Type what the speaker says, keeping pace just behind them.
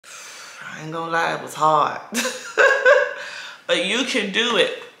I ain't gonna lie, it was hard. But you can do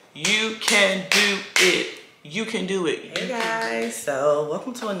it. You can do it. You can do it. Hey guys, so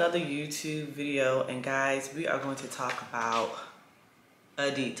welcome to another YouTube video. And guys, we are going to talk about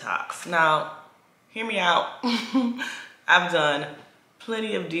a detox. Now, hear me out. I've done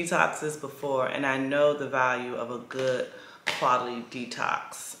plenty of detoxes before, and I know the value of a good quality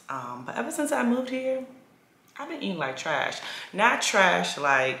detox. But ever since I moved here, I've been eating like trash. Not trash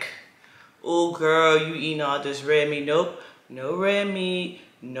like, oh girl, you eating all this red meat. Nope, no red meat,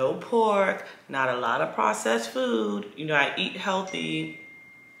 no pork, not a lot of processed food. You know, I eat healthy.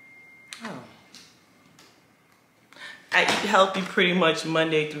 I eat healthy pretty much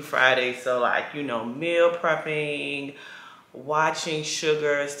Monday through Friday. So like, you know, meal prepping, watching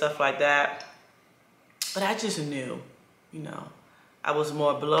sugar, stuff like that. But I just knew, you know, I was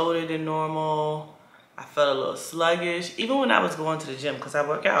more bloated than normal. I felt a little sluggish. Even when I was going to the gym, because I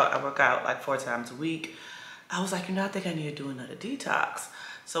work out like 4 times a week. I was like, you know, I think I need to do another detox.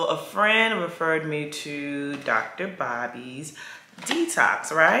 So a friend referred me to Dr. Bobby's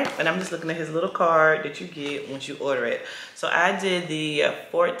Detox, right? And I'm just looking at his little card that you get once you order it. So I did the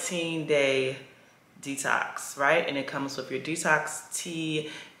 14-day detox, right? And it comes with your detox tea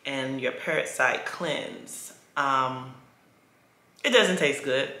and your parasite cleanse. It doesn't taste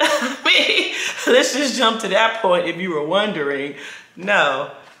good. I mean, let's just jump to that point if you were wondering.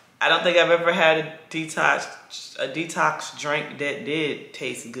 No, I don't think I've ever had a detox drink that did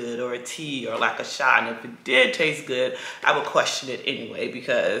taste good, or a tea, or like a shot. And if it did taste good, I would question it anyway,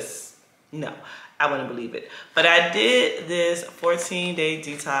 because no, I wouldn't believe it. But I did this 14-day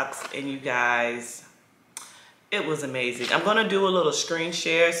detox, and you guys, it was amazing. I'm gonna do a little screen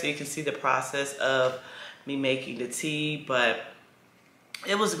share so you can see the process of me making the tea, but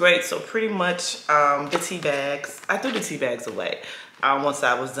it was great. So pretty much the tea bags, I threw the tea bags away once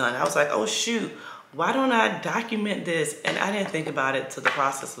I was done. I was like, oh shoot, why don't I document this? And I didn't think about it till the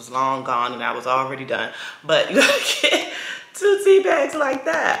process was long gone and I was already done. But you gotta get 2 tea bags like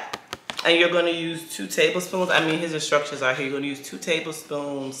that. And you're gonna use 2 tablespoons. I mean, his instructions are here. You're gonna use 2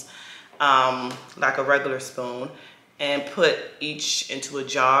 tablespoons, like a regular spoon, and put each into a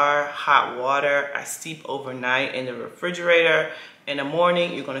jar, hot water. I steep overnight in the refrigerator. In the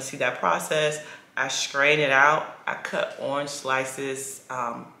morning, you're gonna see that process. I strain it out. I cut orange slices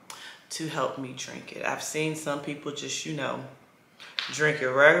to help me drink it. I've seen some people just, you know, drink it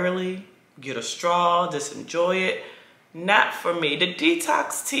regularly, get a straw, just enjoy it. Not for me. The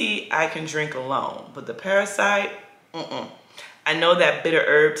detox tea I can drink alone, but the parasite, I know that bitter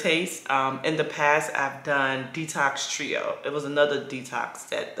herb taste. In the past, I've done Detox Trio. It was another detox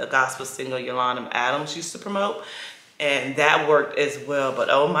that the gospel singer Yolanda Adams used to promote, and that worked as well, but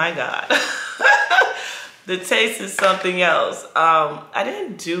oh my God. The taste is something else. I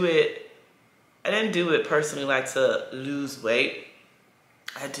didn't do it personally like to lose weight.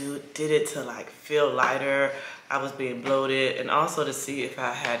 I did it to like feel lighter. I was being bloated, and also to see if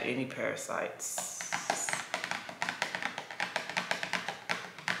I had any parasites,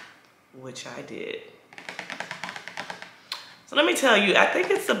 which I did. So let me tell you, I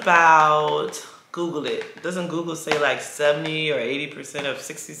think it's about, Google it. Doesn't Google say like 70 or 80% of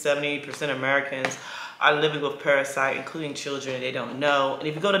 60-70% Americans are living with parasite, including children, and they don't know. And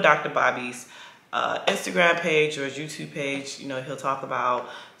if you go to Dr. Bobby's Instagram page or his YouTube page, you know, he'll talk about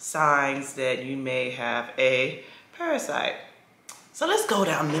signs that you may have a parasite. So let's go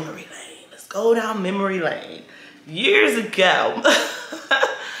down memory lane. Let's go down memory lane. Years ago,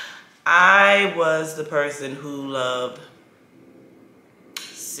 I was the person who loved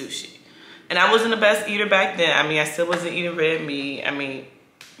sushi. And I wasn't the best eater back then. I mean, I still wasn't eating red meat. I mean,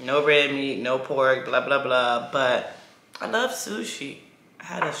 no red meat, no pork, blah, blah, blah. But I love sushi. I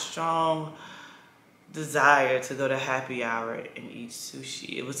had a strong desire to go to happy hour and eat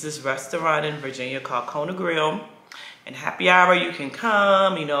sushi. It was this restaurant in Virginia called Kona Grill. And happy hour, you can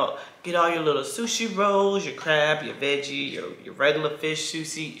come, you know, get all your little sushi rolls, your crab, your veggie, your regular fish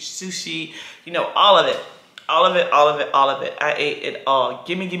sushi, you know, all of it. All of it, all of it, all of it. I ate it all.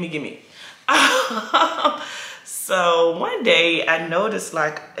 Gimme, gimme, gimme. So one day I noticed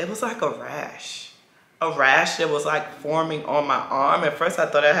like, it was like a rash that was like forming on my arm. At first I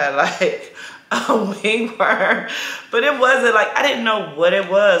thought I had like a wingworm, but it wasn't. Like, I didn't know what it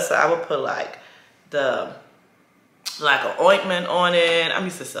was. So I would put like an ointment on it. I'm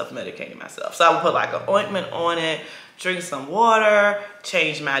used to self-medicating myself. So I would put like an ointment on it, drink some water,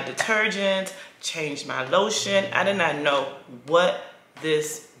 change my detergent, change my lotion. I did not know what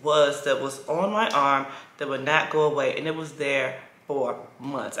this was that was on my arm that would not go away, and it was there for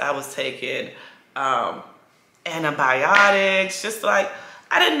months. I was taking antibiotics, just like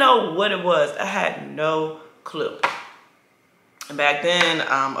I didn't know what it was. I had no clue. And back then,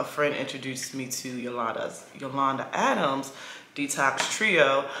 a friend introduced me to Yolanda Adams Detox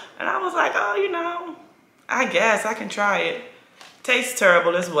Trio. And I was like, oh, you know, I guess I can try it. Tastes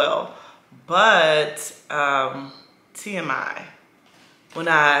terrible as well. But TMI, when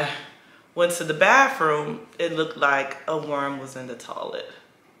I went to the bathroom, it looked like a worm was in the toilet.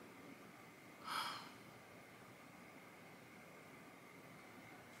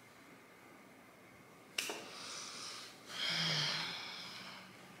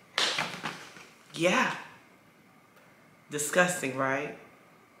 Yeah. Disgusting, right?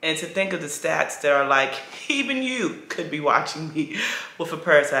 And to think of the stats that are like, even you could be watching me with a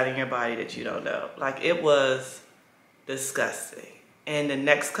parasite in your body that you don't know. Like, it was disgusting. And the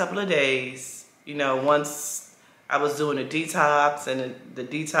next couple of days, you know, once I was doing a detox and the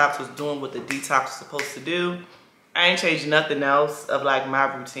detox was doing what the detox was supposed to do, I ain't changed nothing else of like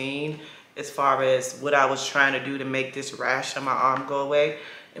my routine as far as what I was trying to do to make this rash on my arm go away.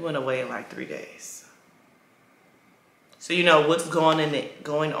 It went away in like 3 days. So, you know, what's going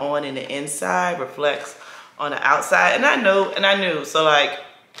on in the inside reflects on the outside. And I knew. So, like,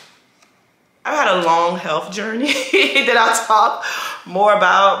 I've had a long health journey that I'll talk more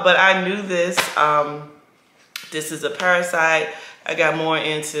about. But I knew this. This is a parasite. I got more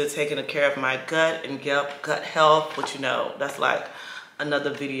into taking care of my gut and gut health, which, you know, that's like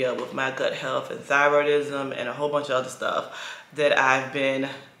another video with my gut health and thyroidism and a whole bunch of other stuff that I've been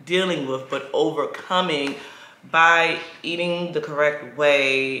dealing with but overcoming by eating the correct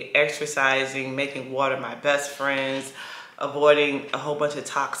way, exercising, making water my best friends, avoiding a whole bunch of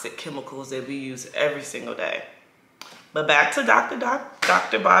toxic chemicals that we use every single day. But back to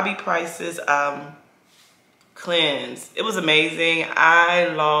Dr. Bobby Price's cleanse. It was amazing. I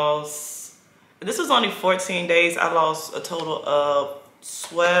lost, this was only 14 days. I lost a total of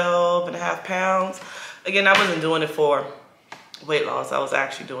 12.5 pounds. Again, I wasn't doing it for weight loss. I was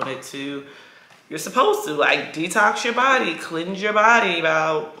actually doing it to, you're supposed to like detox your body, cleanse your body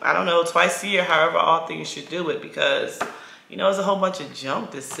about, I don't know, twice a year, however all things should do it, because, you know, there's a whole bunch of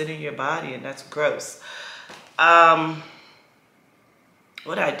junk that's sitting in your body and that's gross. Would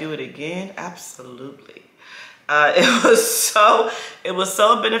I do it again? Absolutely. It was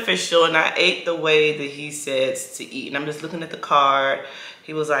so beneficial, and I ate the way that he says to eat. And I'm just looking at the card.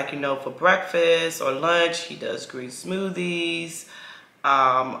 He was like, you know, for breakfast or lunch, he does green smoothies,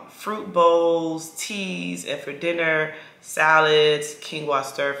 fruit bowls, teas, and for dinner, salads, quinoa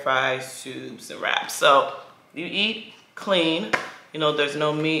stir fries, soups, and wraps. So you eat clean. You know, there's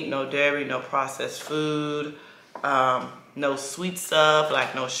no meat, no dairy, no processed food, no sweet stuff,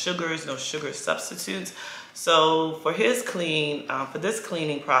 like no sugars, no sugar substitutes. So for his for this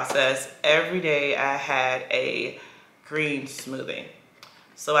cleaning process, every day I had a green smoothie.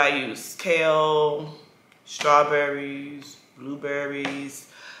 So I used kale, strawberries, blueberries,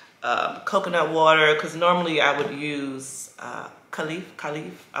 coconut water, because normally I would use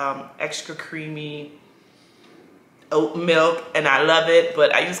Khalif, extra creamy oat milk, and I love it,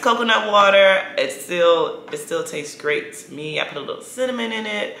 but I use coconut water. It still tastes great to me. I put a little cinnamon in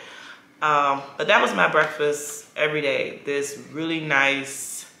it. But that was my breakfast every day. This really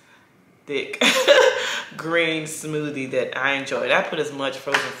nice, thick green smoothie that I enjoyed. I put as much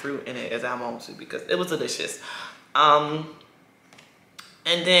frozen fruit in it as I want to because it was delicious. And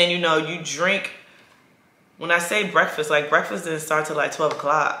then, you know, you drink, when I say breakfast, like breakfast didn't start till like 12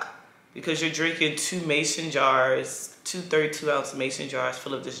 o'clock because you're drinking 2 mason jars, 2 32-ounce mason jars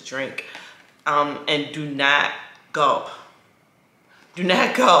full of this drink. And do not gulp. Do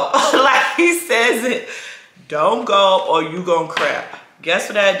not go. Like he says it, don't go or you gonna crap. Guess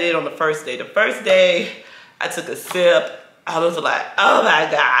what I did on the first day? The first day, I took a sip. I was like, oh my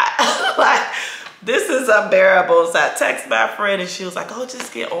God. Like, this is unbearable. So I texted my friend and she was like, oh,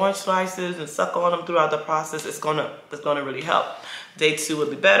 just get orange slices and suck on them throughout the process. It's gonna really help. Day 2 would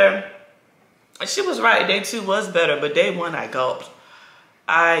be better. And she was right, day 2 was better, but day 1 I gulped.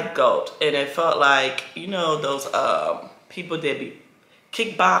 And it felt like, you know, those people that be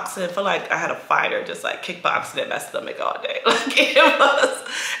kickboxing. Felt like I had a fighter just like kickboxing at my stomach all day. Like it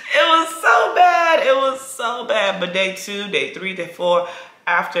was so bad. It was so bad. But day 2, day 3, day 4,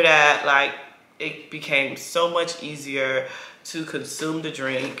 after that, like it became so much easier to consume the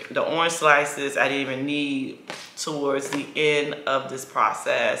drink. The orange slices I didn't even need towards the end of this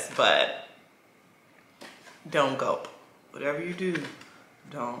process, but don't gulp. Whatever you do,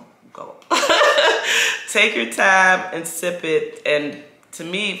 don't gulp. Take your time and sip it. And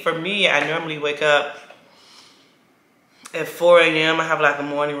for me, I normally wake up at 4 a.m. I have like a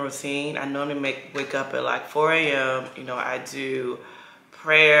morning routine. I normally wake up at like 4 a.m. You know, I do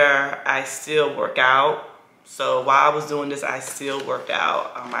prayer. I still work out. So while I was doing this, I still worked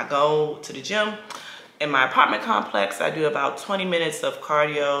out. I go to the gym in my apartment complex. I do about 20 minutes of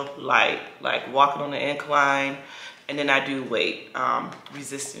cardio, like walking on the incline, and then I do weight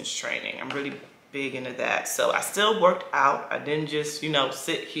resistance training. I'm really big into that. So I still worked out. I didn't just, you know,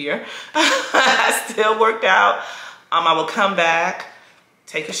 sit here. I still worked out. I will come back,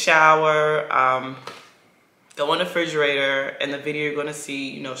 take a shower, go in the refrigerator, and the video you're gonna see,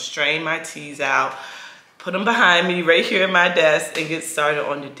 you know, strain my teas out, put them behind me right here at my desk, and get started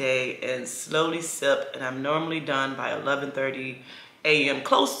on the day and slowly sip. And I'm normally done by 11:30 a.m.,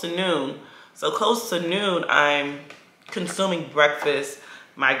 close to noon. So close to noon, I'm consuming breakfast,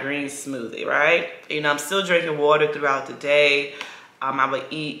 my green smoothie, right? You know, I'm still drinking water throughout the day. I would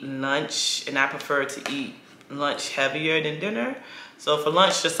eat lunch, and I prefer to eat lunch heavier than dinner. So for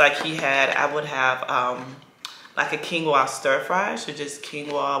lunch, just like he had, I would have like a quinoa stir fry. So just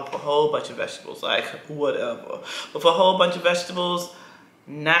quinoa with a whole bunch of vegetables, like whatever. With a whole bunch of vegetables,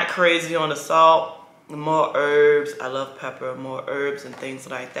 not crazy on the salt, more herbs. I love pepper, more herbs and things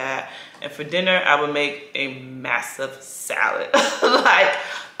like that. And for dinner, I would make a massive salad, like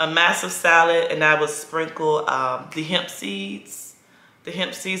a massive salad, and I would sprinkle the hemp seeds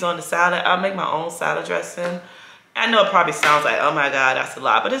on the salad. I'll make my own salad dressing. I know it probably sounds like, oh my God, that's a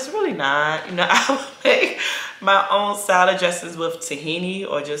lot, but it's really not. You know, I would make my own salad dressings with tahini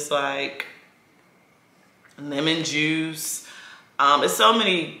or just like lemon juice. It's so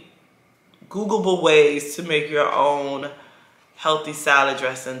many Googleable ways to make your own healthy salad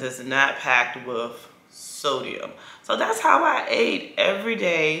dressing that's not packed with sodium. So that's how I ate every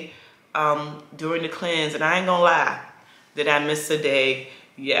day during the cleanse. And I ain't gonna lie, did I miss a day?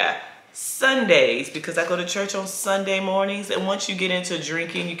 Yeah. Sundays, because I go to church on Sunday mornings, and once you get into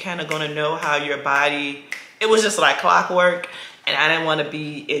drinking, you kind of gonna know how your body, it was just like clockwork, and I didn't want to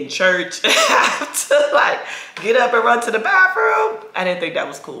be in church. I have to like get up and run to the bathroom. I didn't think that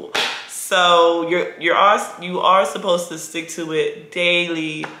was cool. So you are supposed to stick to it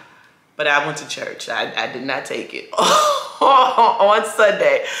daily, but I went to church. I did not take it on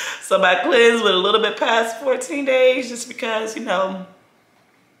Sunday. So my cleanse went a little bit past 14 days just because, you know,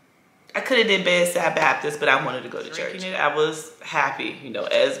 I could have did bedside Baptist, but I wanted to go to church. I was happy, you know,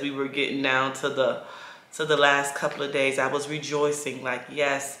 as we were getting down to the last couple of days. I was rejoicing, like,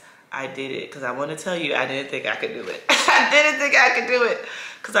 yes, I did it. Because I want to tell you, I didn't think I could do it. I didn't think I could do it.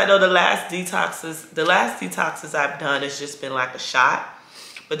 Because I know the last detoxes I've done has just been like a shot.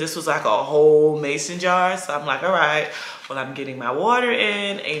 But this was like a whole mason jar. So I'm like, all right, well, I'm getting my water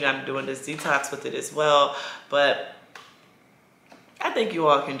in, and I'm doing this detox with it as well. But I think you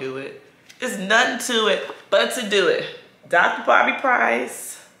all can do it. There's nothing to it but to do it. Dr. Bobby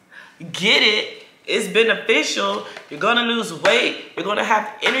Price, get it. It's beneficial. You're gonna lose weight. You're gonna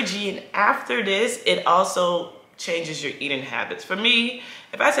have energy. And after this, it also changes your eating habits. For me,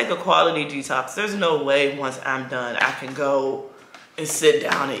 if I take a quality detox, there's no way once I'm done, I can go and sit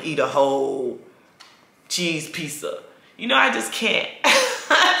down and eat a whole cheese pizza. You know, I just can't.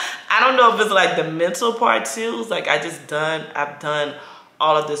 I don't know if it's like the mental part too. It's like I've done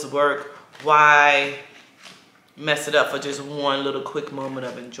all of this work. Why mess it up for just one little quick moment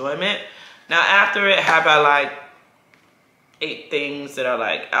of enjoyment? Now after it, have I like ate things that are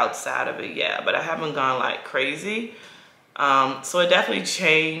like outside of it? Yeah, but I haven't gone like crazy. So it definitely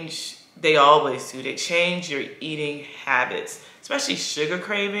changed. They always do. They change your eating habits, especially sugar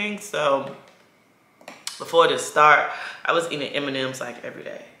cravings. So before this start, I was eating M&Ms like every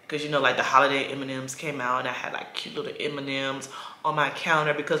day. Because, you know, like the holiday M&Ms came out, and I had like cute little M&Ms on my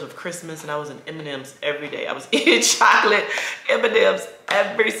counter because of Christmas, and I was in M&Ms every day. I was eating chocolate M&Ms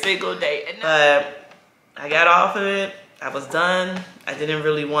every single day. But I got off of it. I was done. I didn't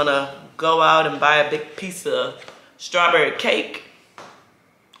really want to go out and buy a big piece of strawberry cake.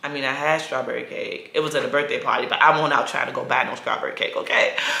 I mean, I had strawberry cake. It was at a birthday party, but I won't out trying to go buy no strawberry cake,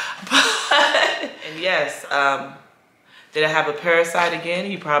 okay? But, and yes, did I have a parasite again?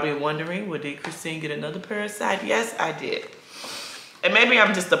 You're probably wondering, well, did Christine get another parasite? Yes, I did. And maybe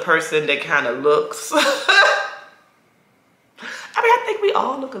I'm just a person that kind of looks. I mean, I think we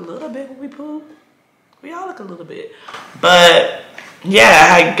all look a little bit when we poop. We all look a little bit. But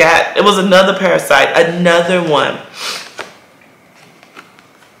yeah, it was another parasite, another one.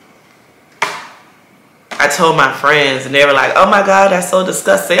 I told my friends, and they were like, oh my God, that's so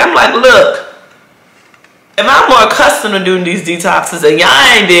disgusting. I'm like, look. If I'm more accustomed to doing these detoxes and y'all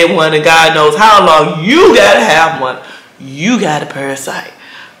ain't did one and God knows how long, you gotta have one. You got a parasite.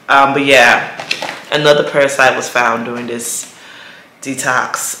 But yeah, another parasite was found during this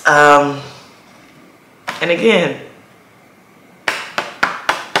detox. And again,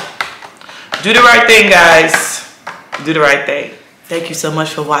 Do the right thing, guys. Do the right thing. Thank you so much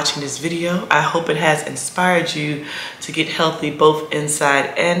for watching this video. I hope it has inspired you to get healthy both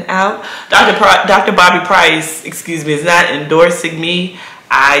inside and out. Dr. Bobby Price, excuse me, is not endorsing me.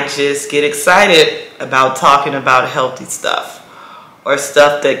 I just get excited about talking about healthy stuff or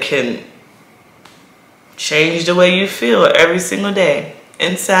stuff that can change the way you feel every single day.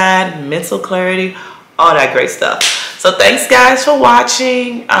 Inside, mental clarity, all that great stuff. So thanks guys for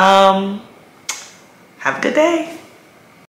watching. Have a good day.